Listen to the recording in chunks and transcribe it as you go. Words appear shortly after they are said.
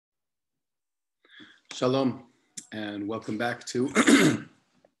Shalom, and welcome back to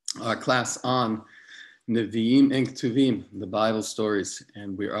our class on Nevi'im and Ketuvim, the Bible stories.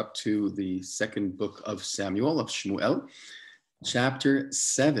 And we're up to the second book of Samuel, of Shmuel, chapter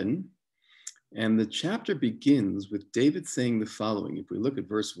 7. And the chapter begins with David saying the following. If we look at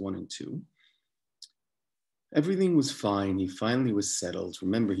verse 1 and 2, everything was fine. He finally was settled.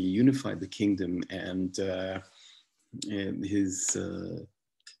 Remember, he unified the kingdom, and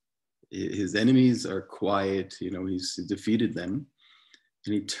his enemies are quiet. He's defeated them.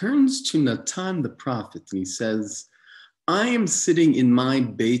 And he turns to Natan the prophet and he says, I am sitting in my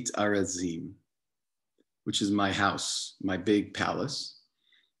Beit Arazim, which is my house, my big palace,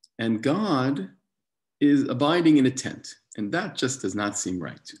 and God is abiding in a tent. And that just does not seem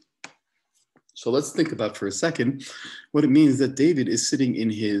right. So let's think about for a second what it means that David is sitting in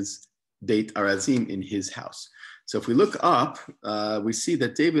his Beit Arazim, in his house. So if we look up, we see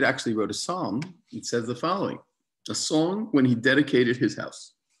that David actually wrote a psalm. It says the following, a song when he dedicated his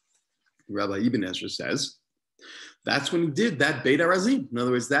house. Rabbi Ibn Ezra says, that's when he did that Beit Arazim. In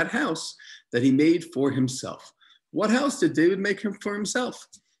other words, that house that he made for himself. What house did David make for himself?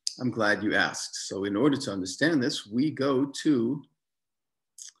 I'm glad you asked. So in order to understand this, we go to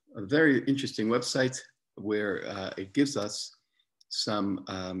a very interesting website where it gives us some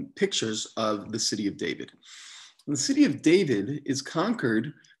pictures of the city of David. And the city of David is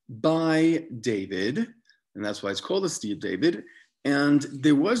conquered by David, and that's why it's called the city of David. And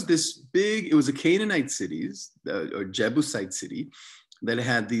there was this big, it was a Canaanite city, or Jebusite city, that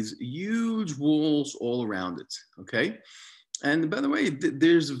had these huge walls all around it, okay? And by the way,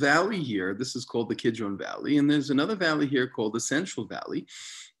 there's a valley here. This is called the Kidron Valley, and there's another valley here called the Central Valley.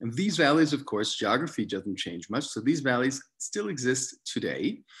 And these valleys, of course, geography doesn't change much, so these valleys still exist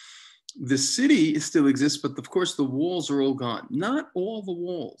today. The city still exists, but of course the walls are all gone. Not all the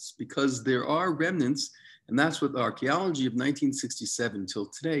walls, because there are remnants, and that's what the archaeology of 1967 till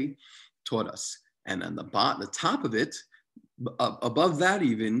today taught us. And on the top of it, above that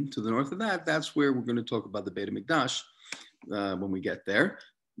even, to the north of that, that's where we're going to talk about the Beit HaMikdash when we get there,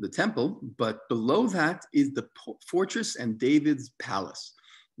 the temple. But below that is the fortress and David's palace.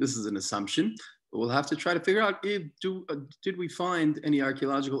 This is an assumption. We'll have to try to figure out did we find any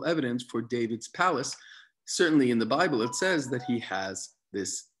archaeological evidence for David's palace. Certainly in the Bible, it says that he has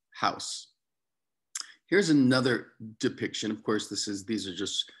this house. Here's another depiction. Of course, these are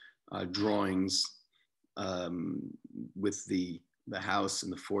just drawings with the house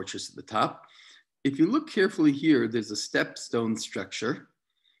and the fortress at the top. If you look carefully here, there's a stepstone structure,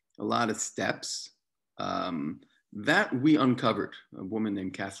 a lot of steps. That we uncovered. A woman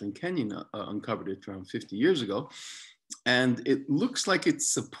named Kathleen Kenyon uncovered it around 50 years ago. And it looks like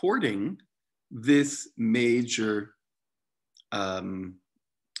it's supporting this major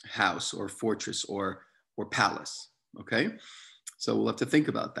house or fortress or palace, okay? So we'll have to think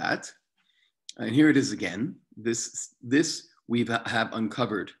about that. And here it is again. This we have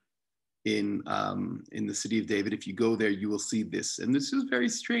uncovered in the city of David. If you go there, you will see this. And this is very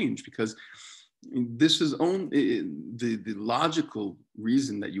strange because this is only the logical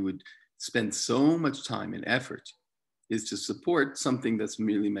reason that you would spend so much time and effort is to support something that's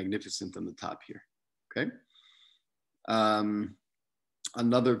merely magnificent on the top here, okay?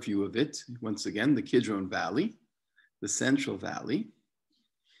 Another view of it, once again, the Kidron Valley, the Central Valley,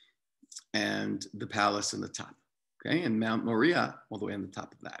 and the palace on the top, okay? And Mount Moriah all the way on the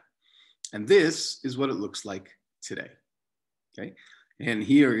top of that. And this is what it looks like today, okay? And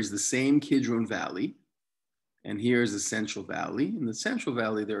here is the same Kidron Valley. And here is the Central Valley. In the Central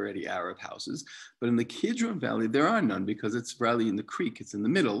Valley, there are already Arab houses. But in the Kidron Valley, there are none because it's probably in the creek. It's in the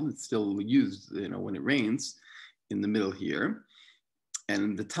middle. It's still used, when it rains in the middle here.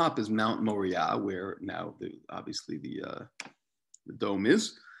 And the top is Mount Moriah, where now obviously the dome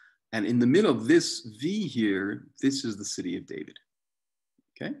is. And in the middle of this V here, this is the city of David,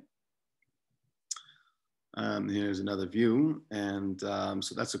 okay? Here's another view. And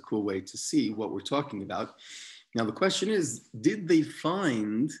so that's a cool way to see what we're talking about. Now, the question is, did they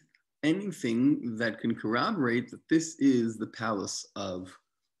find anything that can corroborate that this is the palace of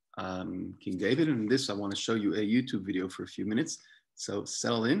King David? And this, I want to show you a YouTube video for a few minutes. So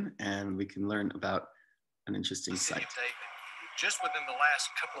settle in and we can learn about an interesting site. Just within the last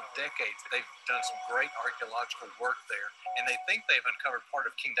couple of decades, they've done some great archaeological work there, and they think they've uncovered part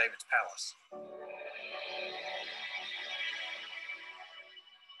of King David's palace.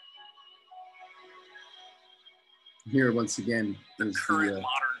 Here, once again, the current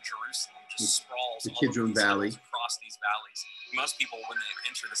modern Jerusalem just sprawls the Kidron Valley across these valleys. Most people, when they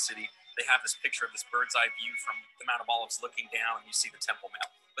enter the city, they have this picture of this bird's eye view from the Mount of Olives looking down, and you see the Temple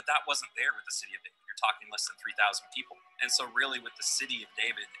Mount. But that wasn't there with the city of David. You're talking less than 3,000 people. And so really with the city of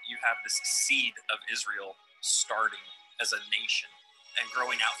David, you have this seed of Israel starting as a nation and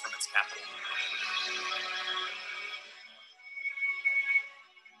growing out from its capital.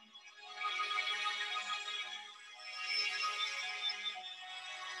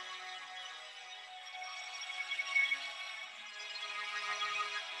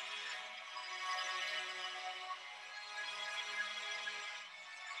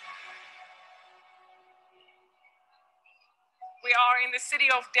 We are in the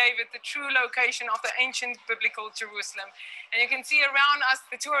city of David, the true location of the ancient biblical Jerusalem. And you can see around us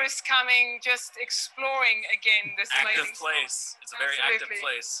the tourists coming, just exploring again this amazing place. It's a very active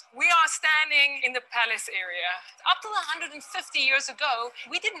place. We are standing in the palace area. Up to 150 years ago,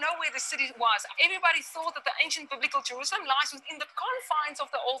 we didn't know where the city was. Everybody thought that the ancient biblical Jerusalem lies within the confines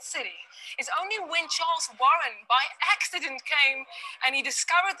of the old city. It's only when Charles Warren, by accident, came and he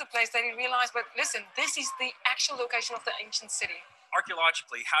discovered the place that he realized, but listen, this is the actual location of the ancient city.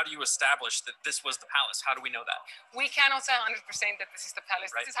 Archaeologically, how do you establish that this was the palace? How do we know that? We cannot say 100% that this is the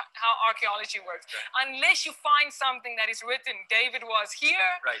palace. Right. This is how archaeology works. Right. Unless you find something that is written, David was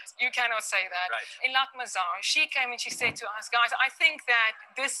here, Right. you cannot say that. Right. Elat Mazar, she came and she said to us, guys, I think that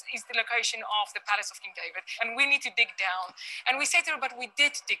this is the location of the palace of King David, and we need to dig down. And we said to her, but we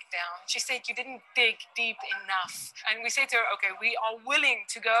did dig down. She said, you didn't dig deep enough. And we said to her, okay, we are willing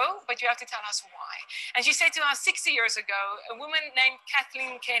to go, but you have to tell us why. And she said to us, 60 years ago, a woman named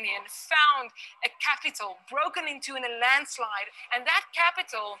Kathleen Kenyon found a capital broken into in a landslide, and that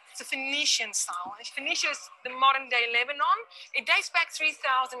capital is a Phoenician style. Phoenicia is the modern day Lebanon. It dates back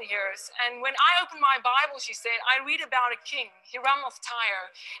 3,000 years. And when I opened my Bible, she said, I read about a king, Hiram of Tyre,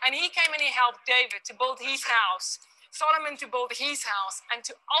 and he came and he helped David to build his house, Solomon to build his house, and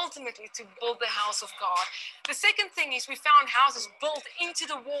to ultimately to build the house of God. The second thing is we found houses built into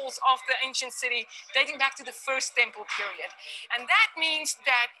the walls of the ancient city dating back to the first temple period. And that means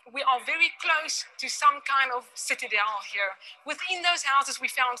that we are very close to some kind of citadel here. Within those houses,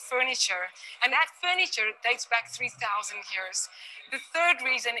 we found furniture, and that furniture dates back 3,000 years. The third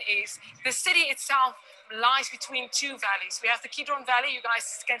reason is the city itself lies between two valleys. We have the Kidron Valley, you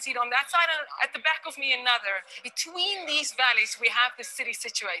guys can see it on that side, and at the back of me another. Between these valleys, we have the city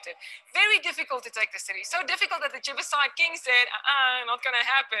situated. Very difficult to take the city. So difficult that the Jebusite king said, not gonna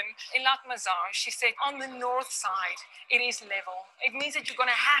happen. Elat Mazar, she said, on the north side, it is level. It means that you're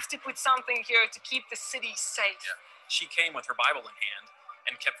gonna have to put something here to keep the city safe. Yeah. She came with her Bible in hand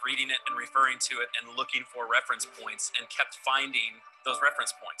and kept reading it and referring to it and looking for reference points and kept finding those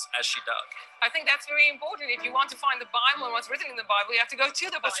reference points as she dug. I think that's very important. If you want to find the Bible and what's written in the Bible, you have to go to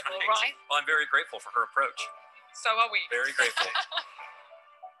the Bible, right? Well, I'm very grateful for her approach. So are we. Very grateful.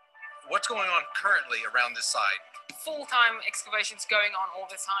 What's going on currently around this site? Full-time excavations going on all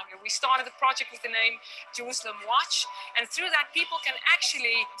the time. We started the project with the name Jerusalem Watch, and through that people can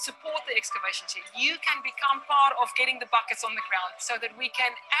actually support the excavations here. You can become part of getting the buckets on the ground so that we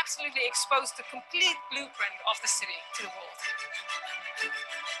can absolutely expose the complete blueprint of the city to the world.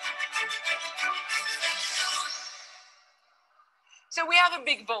 So we have a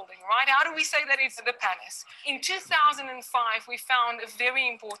big building, right? How do we say that it's the palace? In 2005, we found a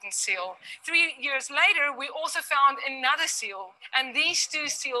very important seal. 3 years later, we also found another seal. And these two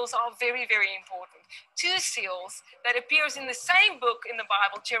seals are very, very important. Two seals that appears in the same book in the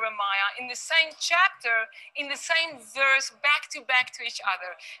Bible, Jeremiah, in the same chapter, in the same verse, back to each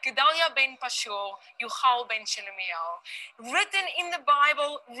other. Gedalia ben Pashur, Yuchal ben Shelemiah. Written in the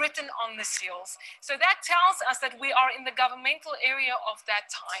Bible, written on the seals. So that tells us that we are in the governmental area of that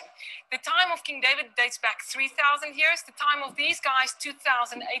time. The time of King David dates back 3,000 years. The time of these guys,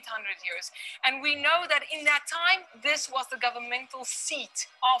 2,800 years. And we know that in that time, this was the governmental seat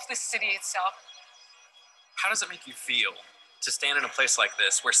of the city itself. How does it make you feel to stand in a place like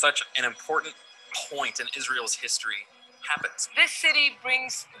this where such an important point in Israel's history happens? This city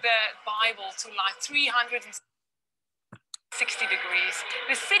brings the Bible to life 360 degrees.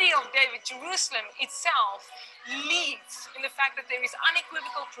 The city of David, Jerusalem itself, leads in the fact that there is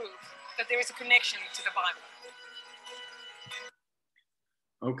unequivocal proof that there is a connection to the Bible.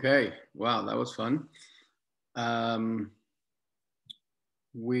 Okay, wow, that was fun.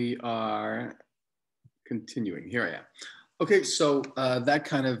 We are continuing. Here I am. Okay, so that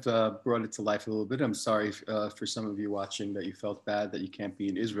kind of brought it to life a little bit. I'm sorry for some of you watching that you felt bad that you can't be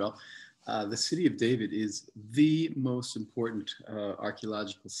in Israel. The city of David is the most important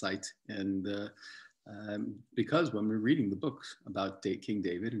archaeological site, and because when we're reading the books about King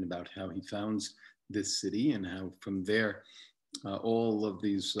David and about how he founds this city and how from there all of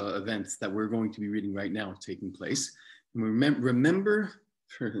these events that we're going to be reading right now taking place. And remember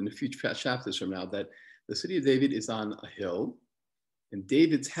in a few chapters from now, that the city of David is on a hill, and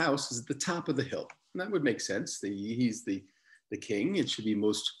David's house is at the top of the hill. And that would make sense. He's the king. It should be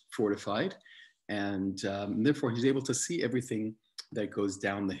most fortified. And therefore, he's able to see everything that goes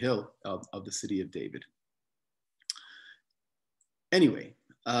down the hill of the city of David. Anyway,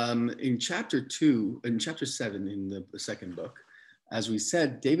 in chapter 7 in the second book, as we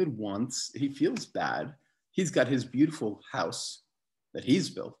said, David he feels bad. He's got his beautiful house that he's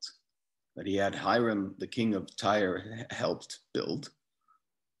built, that he had Hiram, the king of Tyre, helped build.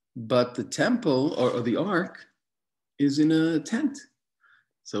 But the temple or the ark is in a tent.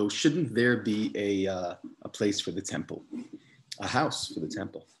 So shouldn't there be a place for the temple, a house for the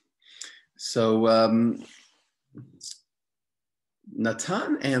temple? So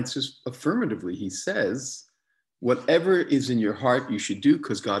Natan answers affirmatively. He says, whatever is in your heart, you should do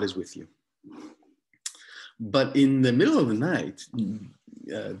because God is with you. But in the middle of the night,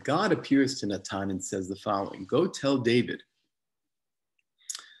 God appears to Natan and says the following: go tell David,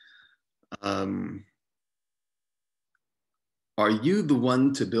 are you the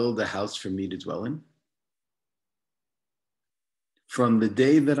one to build a house for me to dwell in? From the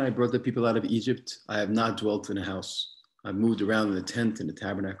day that I brought the people out of Egypt, I have not dwelt in a house. I've moved around in a tent, in a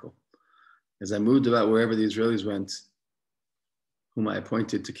tabernacle. As I moved about wherever the Israelis went, whom I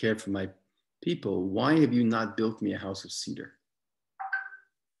appointed to care for my people, why have you not built me a house of cedar?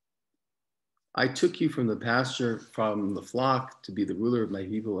 I took you from the pasture, from the flock, to be the ruler of my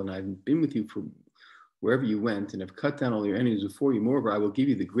people, and I've been with you for wherever you went, and have cut down all your enemies before you. Moreover, I will give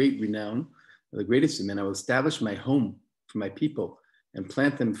you the great renown, the greatest of men. I will establish my home for my people and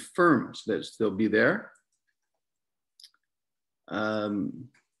plant them firm so that they'll be there.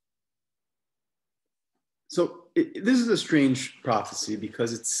 This is a strange prophecy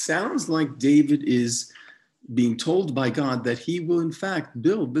because it sounds like David is being told by God that he will in fact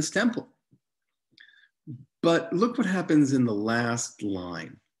build this temple. But look what happens in the last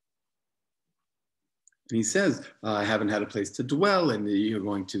line. And he says, I haven't had a place to dwell, and you're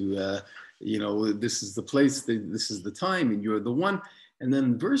going to, this is the place, this is the time, and you're the one. And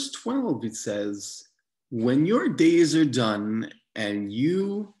then verse 12, it says, when your days are done and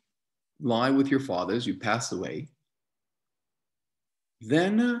you lie with your fathers, you pass away,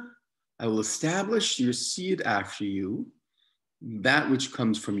 then I will establish your seed after you, that which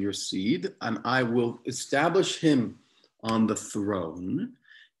comes from your seed, and I will establish him on the throne.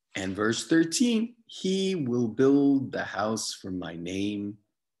 And verse 13, he will build the house for my name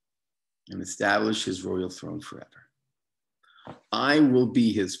and establish his royal throne forever. I will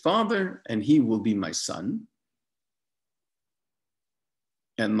be his father, and he will be my son.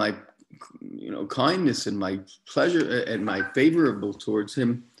 And my kindness and my pleasure and my favorable towards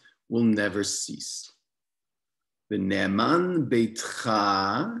him will never cease. The Ne'eman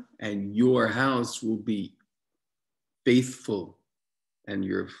Beitcha, and your house will be faithful, and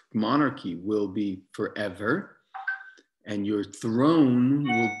your monarchy will be forever, and your throne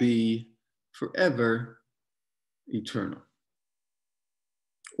will be forever eternal.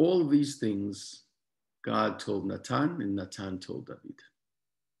 All of these things God told Natan, and Natan told David.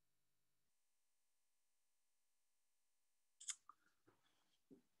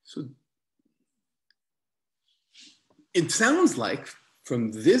 So it sounds like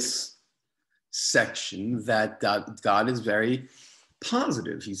from this section that God is very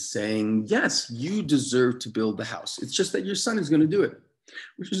positive. He's saying, yes, you deserve to build the house. It's just that your son is going to do it,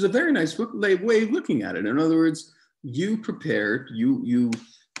 which is a very nice way of looking at it. In other words, you prepared, you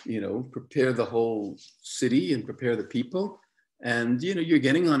prepare the whole city and prepare the people, and you're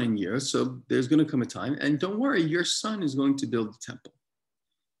getting on in years, so there's going to come a time, and don't worry, your son is going to build the temple.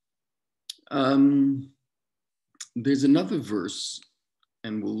 There's another verse,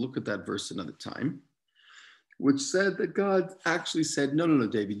 and we'll look at that verse another time, which said that God actually said, no,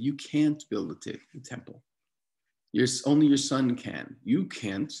 David, you can't build the temple. Only your son can. You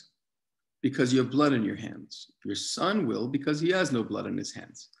can't because you have blood in your hands. Your son will because he has no blood in his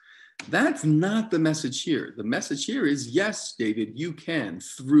hands. That's not the message here. The message here is, yes, David, you can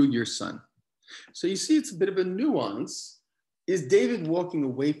through your son. So you see, it's a bit of a nuance. Is David walking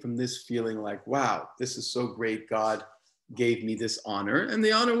away from this feeling like, wow, this is so great, God gave me this honor, and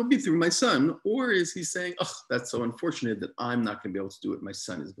the honor will be through my son? Or is he saying, oh, that's so unfortunate that I'm not going to be able to do it, my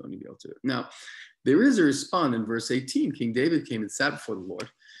son is going to be able to do it? Now, there is a response in verse 18. King David came and sat before the Lord, and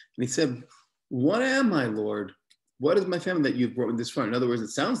he said, what am I, Lord? What is my family that you've brought me this far? In other words, it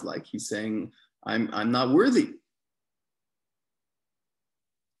sounds like he's saying, I'm not worthy.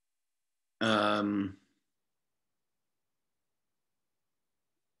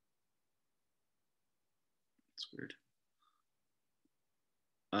 It's weird.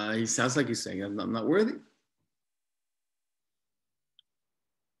 He sounds like he's saying, I'm not worthy.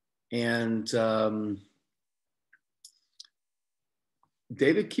 And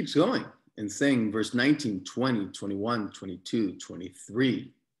David keeps going and saying, verse 19, 20, 21, 22,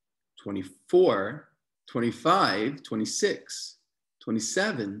 23, 24, 25, 26,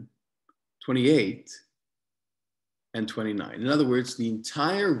 27, 28, and 29. In other words, the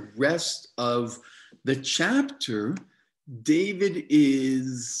entire rest of the chapter, David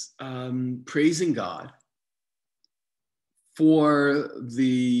is praising God for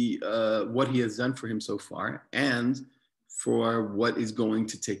the what he has done for him so far and for what is going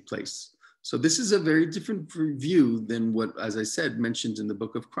to take place. So this is a very different view than what, as I said, mentioned in the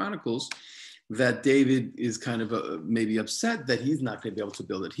book of Chronicles, that David is kind of maybe upset that he's not going to be able to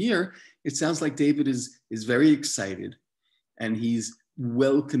build it. Here, it sounds like David is very excited, and he's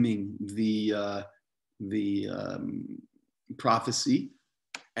welcoming the prophecy,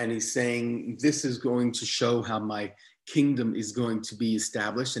 and he's saying, this is going to show how my kingdom is going to be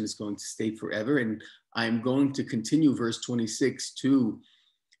established and it's going to stay forever. And I'm going to continue, verse 26, to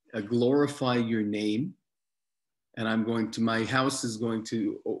glorify your name. And my house is going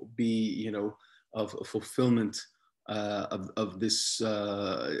to be, of a fulfillment of this,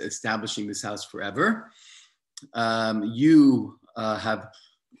 establishing this house forever. You have,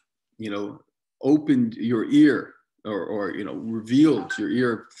 opened your ear or revealed your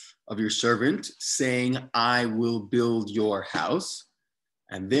ear of your servant, saying, I will build your house.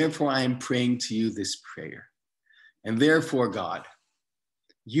 And therefore I am praying to you this prayer. And therefore, God,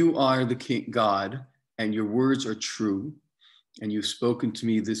 you are the King God, and your words are true, and you've spoken to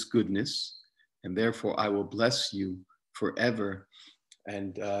me this goodness, and therefore I will bless you forever,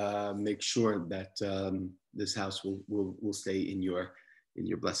 and make sure that this house will stay in your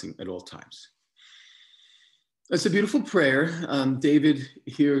blessing at all times. That's a beautiful prayer. David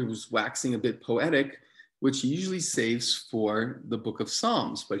here was waxing a bit poetic, which he usually saves for the book of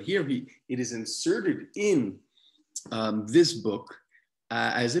Psalms, but here it is inserted in this book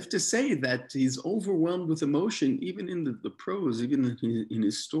as if to say that he's overwhelmed with emotion, even in the prose, even in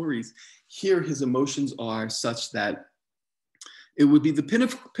his stories. Here his emotions are such that it would be the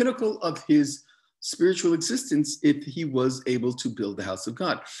pinnacle of his spiritual existence if he was able to build the house of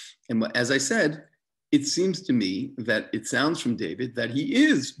God. And as I said, it seems to me that it sounds from David that he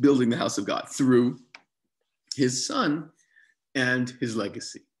is building the house of God through his son and his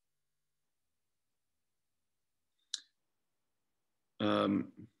legacy.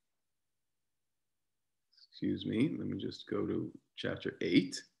 Excuse me, let me just go to chapter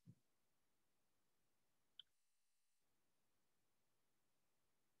 8.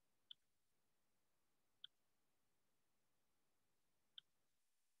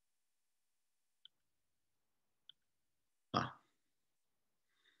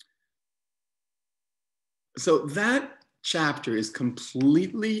 So that chapter is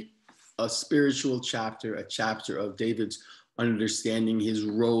completely a spiritual chapter, a chapter of David's understanding his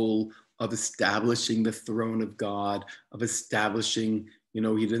role of establishing the throne of God, of establishing, he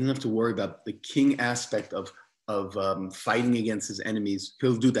doesn't have to worry about the king aspect of fighting against his enemies.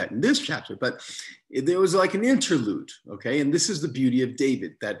 He'll do that in this chapter, but there was like an interlude, okay? And this is the beauty of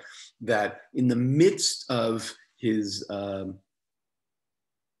David, that in the midst of his hold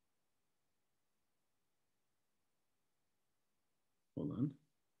on.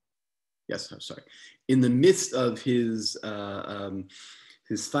 Yes, I'm sorry. In the midst of his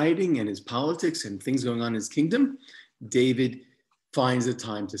fighting and his politics and things going on in his kingdom, David finds a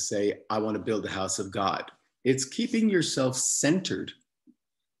time to say, I want to build the house of God. It's keeping yourself centered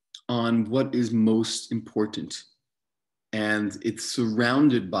on what is most important. And it's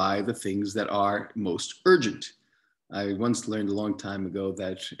surrounded by the things that are most urgent. I once learned a long time ago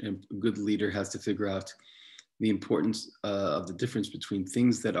that a good leader has to figure out the importance of the difference between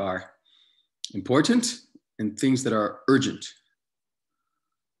things that are important and things that are urgent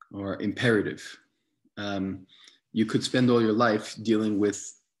or imperative. You could spend all your life dealing with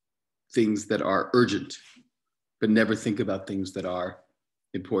things that are urgent, but never think about things that are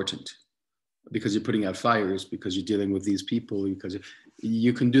important, because you're putting out fires, because you're dealing with these people, because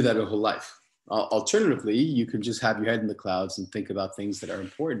you can do that your whole life. Alternatively, you can just have your head in the clouds and think about things that are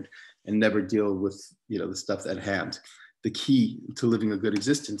important and never deal with, the stuff at hand. The key to living a good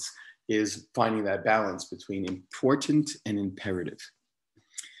existence is finding that balance between important and imperative.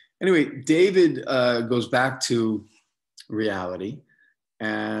 Anyway, David goes back to reality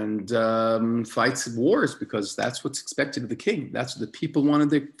and fights wars, because that's what's expected of the king. That's what the people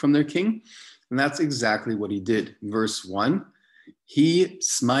wanted from their king. And that's exactly what he did. Verse 1, he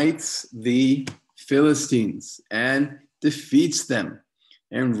smites the Philistines and defeats them.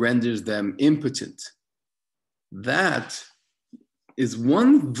 and renders them impotent. That is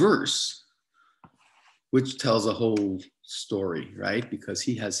one verse which tells a whole story, right? Because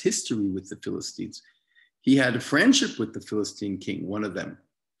he has history with the Philistines. He had a friendship with the Philistine king, one of them.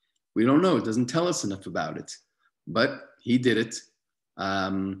 We don't know. It doesn't tell us enough about it. But he did it.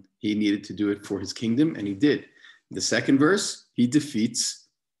 He needed to do it for his kingdom, and he did. The second verse, he defeats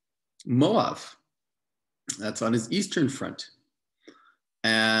Moab. That's on his eastern front.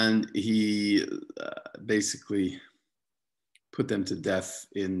 And he basically put them to death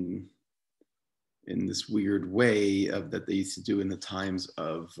in this weird way that they used to do in the times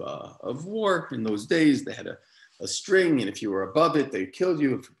of war. In those days, they had a string, and if you were above it, they killed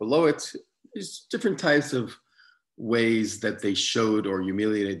you. If you're below it, there's different types of ways that they showed or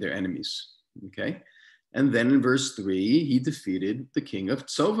humiliated their enemies. Okay, and then in verse 3, he defeated the king of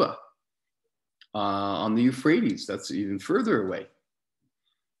Tzova on the Euphrates. That's even further away.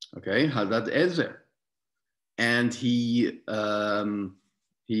 Okay, Hadadezer, and he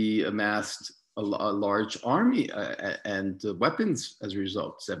amassed a large army and weapons as a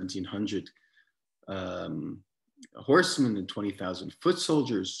result. 1,700 horsemen and 20,000 foot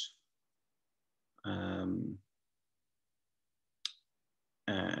soldiers.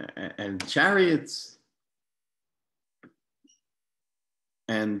 And chariots.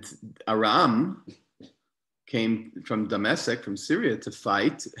 And Aram came from Damascus, from Syria, to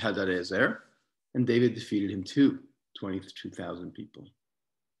fight Hadadezer, and David defeated him too, 22,000 people.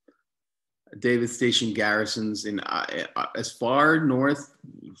 David stationed garrisons in as far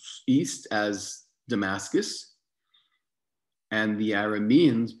northeast as Damascus, and the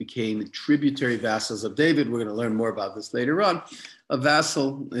Arameans became tributary vassals of David. We're going to learn more about this later on. A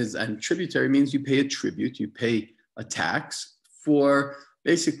vassal and tributary means you pay a tribute, you pay a tax for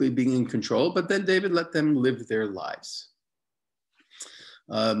basically being in control, but then David let them live their lives.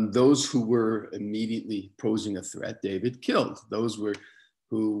 Those who were immediately posing a threat, David killed. Those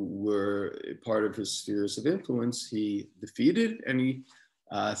who were part of his spheres of influence, he defeated, and he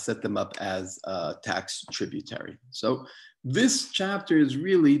set them up as tax tributary. So this chapter is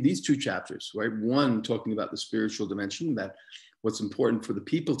really these two chapters, right? One, talking about the spiritual dimension, that what's important for the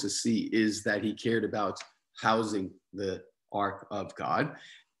people to see is that he cared about housing the Ark of God.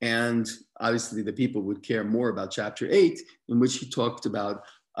 And obviously the people would care more about chapter 8, in which he talked about,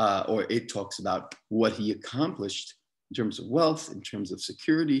 or it talks about what he accomplished in terms of wealth, in terms of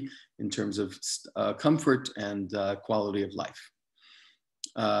security, in terms of comfort and quality of life.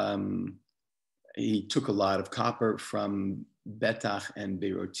 He took a lot of copper from Betach and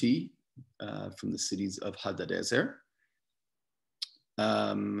Beiroti, from the cities of Hadadezer.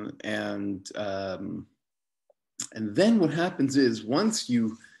 And then what happens is, once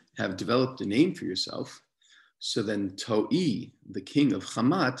you have developed a name for yourself, so then Toi, the king of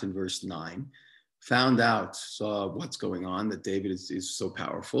Hamat, in verse 9, saw what's going on, that David is so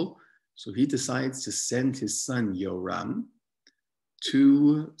powerful. So he decides to send his son Yoram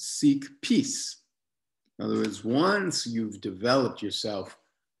to seek peace. In other words, once you've developed yourself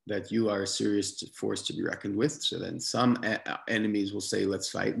that you are a serious force to be reckoned with, so then some enemies will say, let's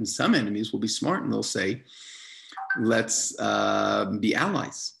fight, and some enemies will be smart and they'll say, let's be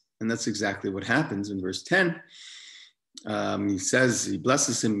allies. And that's exactly what happens in verse 10. He says, he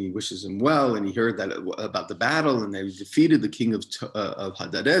blesses him, he wishes him well, and he heard that about the battle, and they defeated the king of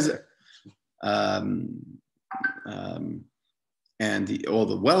Hadadezer, and all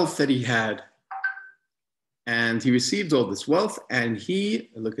the wealth that he had. And he received all this wealth, and he,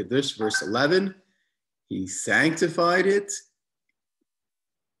 look at this, verse 11, he sanctified it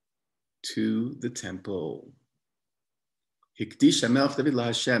to the temple. Hikdish Hamelech David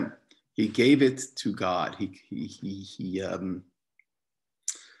LaHashem. He gave it to God. He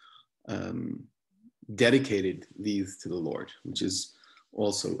dedicated these to the Lord, which is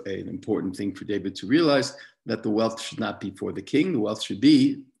also an important thing for David to realize, that the wealth should not be for the king. The wealth should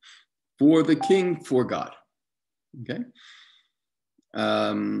be for the king, for God. Okay?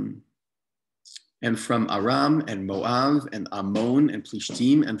 And from Aram and Moab and Ammon and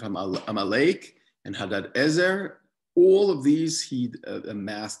Plishtim, and from Amalek and Hadadezer, all of these, he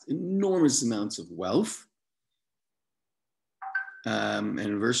amassed enormous amounts of wealth. And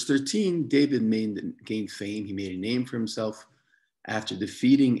in verse 13, David gained fame. He made a name for himself after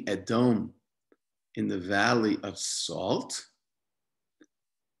defeating Edom in the Valley of Salt.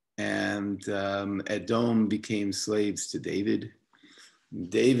 And Edom became slaves to David.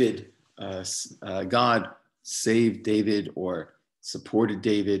 God saved David, or supported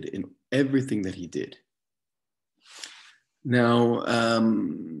David in everything that he did. Now,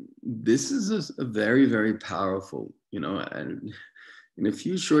 this is a very, very powerful, and in a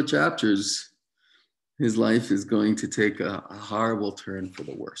few short chapters, his life is going to take a horrible turn for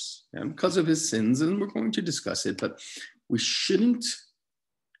the worse, and because of his sins, and we're going to discuss it, but we shouldn't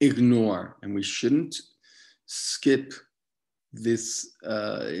ignore and we shouldn't skip this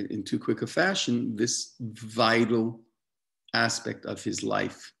in too quick a fashion, this vital aspect of his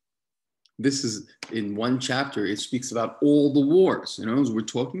life. This is in one chapter, it speaks about all the wars. We're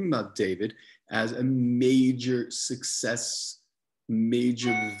talking about David as a major success,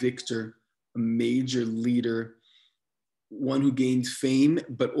 major victor, a major leader, one who gained fame,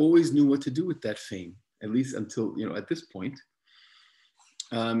 but always knew what to do with that fame, at least until, at this point.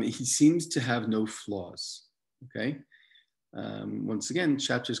 He seems to have no flaws, okay? Once again,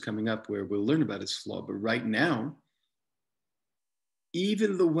 chapters coming up where we'll learn about his flaw, but right now,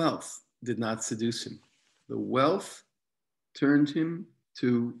 even the wealth did not seduce him. The wealth turned him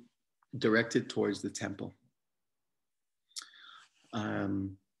to direct it towards the temple.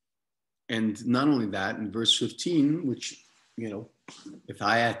 And not only that, in verse 15, which, if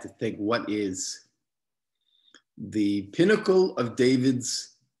I had to think what is the pinnacle of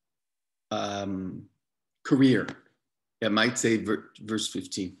David's career, I might say verse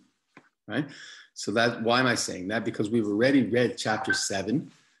 15, right? So why am I saying that? Because we've already read chapter 7,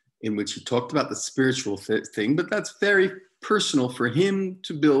 in which he talked about the spiritual thing, but that's very personal for him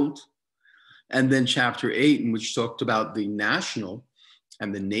to build. And then chapter 8, in which he talked about the national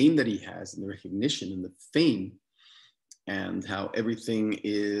and the name that he has and the recognition and the fame and how everything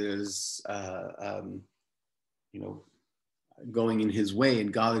is, going in his way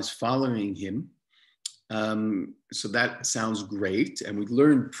and God is following him. So that sounds great. And we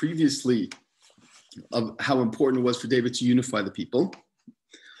learned previously of how important it was for David to unify the people.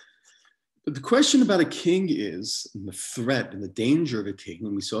 But the question about a king is, and the threat and the danger of a king,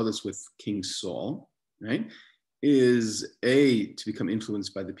 and we saw this with King Saul, right, is A, to become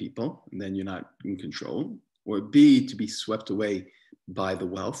influenced by the people, and then you're not in control, or B, to be swept away by the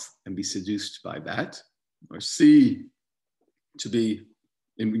wealth and be seduced by that, or C, to be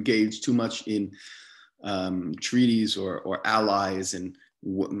engaged too much in treaties or allies and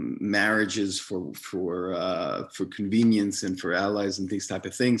marriages for convenience and for allies and these type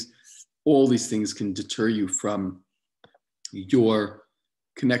of things. All these things can deter you from your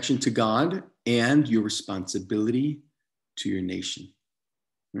connection to God and your responsibility to your nation.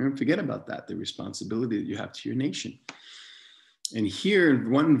 Don't forget about that, the responsibility that you have to your nation. And here in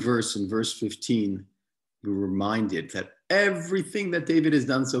one verse, in verse 15, we're reminded that everything that David has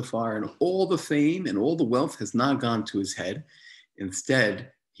done so far and all the fame and all the wealth has not gone to his head.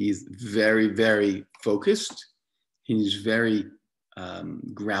 Instead, he's very, very focused. He's very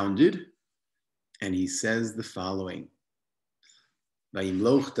grounded. And he says the following: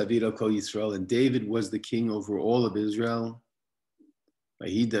 Vayimloch David al kol Yisrael, and David was the king over all of Israel.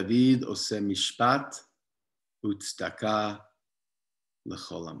 Vahi David oseh mishpat utzedakah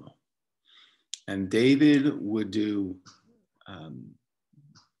l'chol amo. And David would do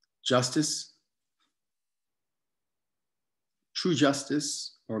justice, true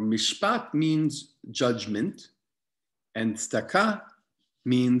justice, or mishpat means judgment, and tzedakah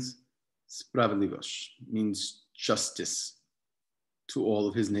means spravedivosh, means justice to all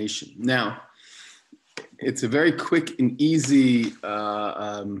of his nation. Now, it's a very quick and easy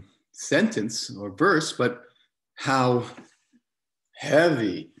sentence or verse, but how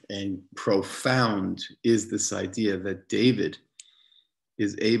heavy and profound is this idea that David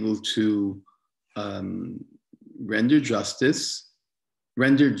is able to render judgment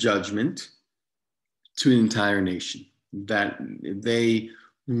to an entire nation, that they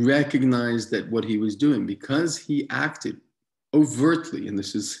recognize that what he was doing, because he acted overtly, and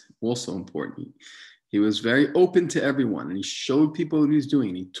this is also important, he was very open to everyone, and he showed people what he was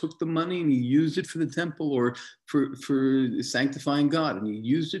doing. He took the money and he used it for the temple or for sanctifying God, and he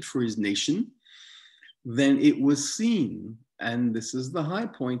used it for his nation. Then it was seen, and this is the high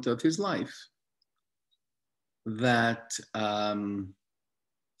point of his life, that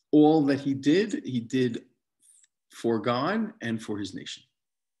all that he did for God and for his nation.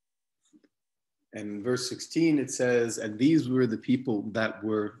 And in verse 16, it says, and these were the people that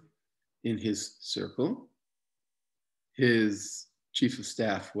were in his circle. His chief of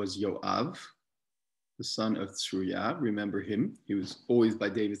staff was Yoav, the son of Tzruya. Remember him. He was always by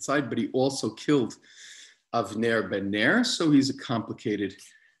David's side, but he also killed Avner ben Ner. So he's a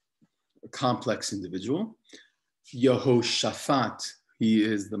complex individual. Yehoshaphat, he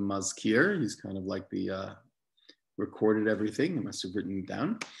is the mazkir. He's kind of like the recorded everything. I must have written it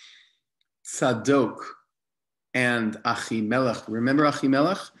down. Tzadok and Achimelech. Remember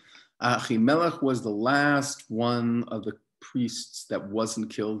Achimelech? Achimelech was the last one of the priests that wasn't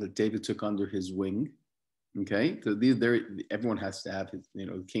killed, that David took under his wing. Okay, so everyone has to have his,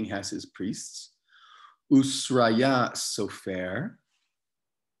 the king has his priests. Usraya Sofer.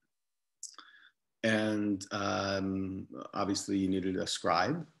 And obviously you needed a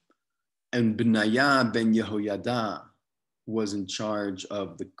scribe. And Benaiah ben Yehoyada was in charge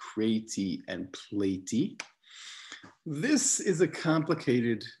of the Krati and Plati. This is a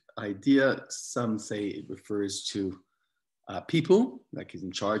complicated idea. Some say it refers to people, like he's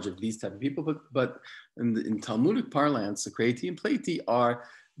in charge of these type of people, but in Talmudic parlance, the Krati and Plati are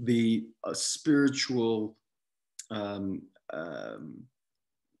the spiritual kind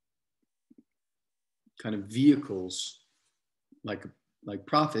of vehicles, like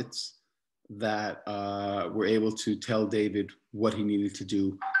prophets, that were able to tell David what he needed to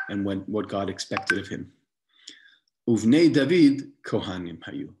do and what God expected of him. Uvnei David Kohanim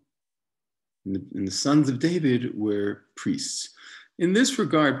hayu. And the sons of David were priests. In this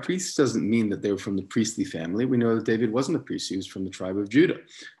regard, priests doesn't mean that they were from the priestly family. We know that David wasn't a priest, he was from the tribe of Judah.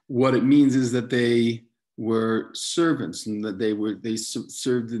 What it means is that they were servants and that they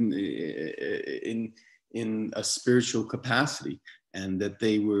served in a spiritual capacity, and that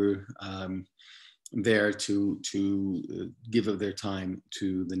they were there to give of their time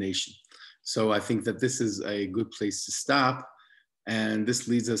to the nation. So I think that this is a good place to stop. And this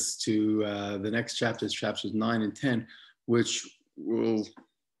leads us to the next chapters, chapters 9 and 10, which will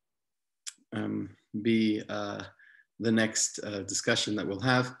be the next discussion that we'll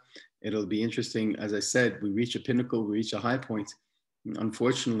have. It'll be interesting. As I said, we reach a pinnacle, we reach a high point. And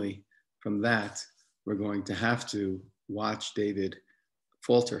unfortunately, from that, we're going to have to watch David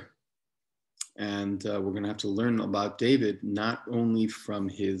falter. And we're going to have to learn about David, not only from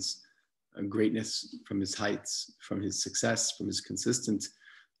his greatness, from his heights, from his success, from his consistent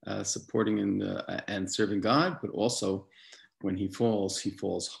supporting and serving God, but also when he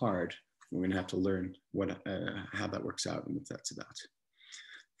falls hard. We're going to have to learn how that works out and what that's about.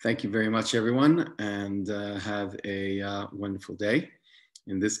 Thank you very much, everyone, and have a wonderful day.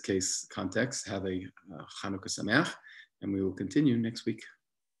 In this case context, have a Chanukah Sameach, and we will continue next week.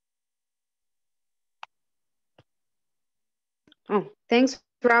 Oh, thanks,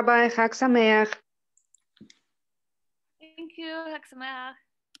 Rabbi. Chag Sameach. Thank you. Chag Sameach.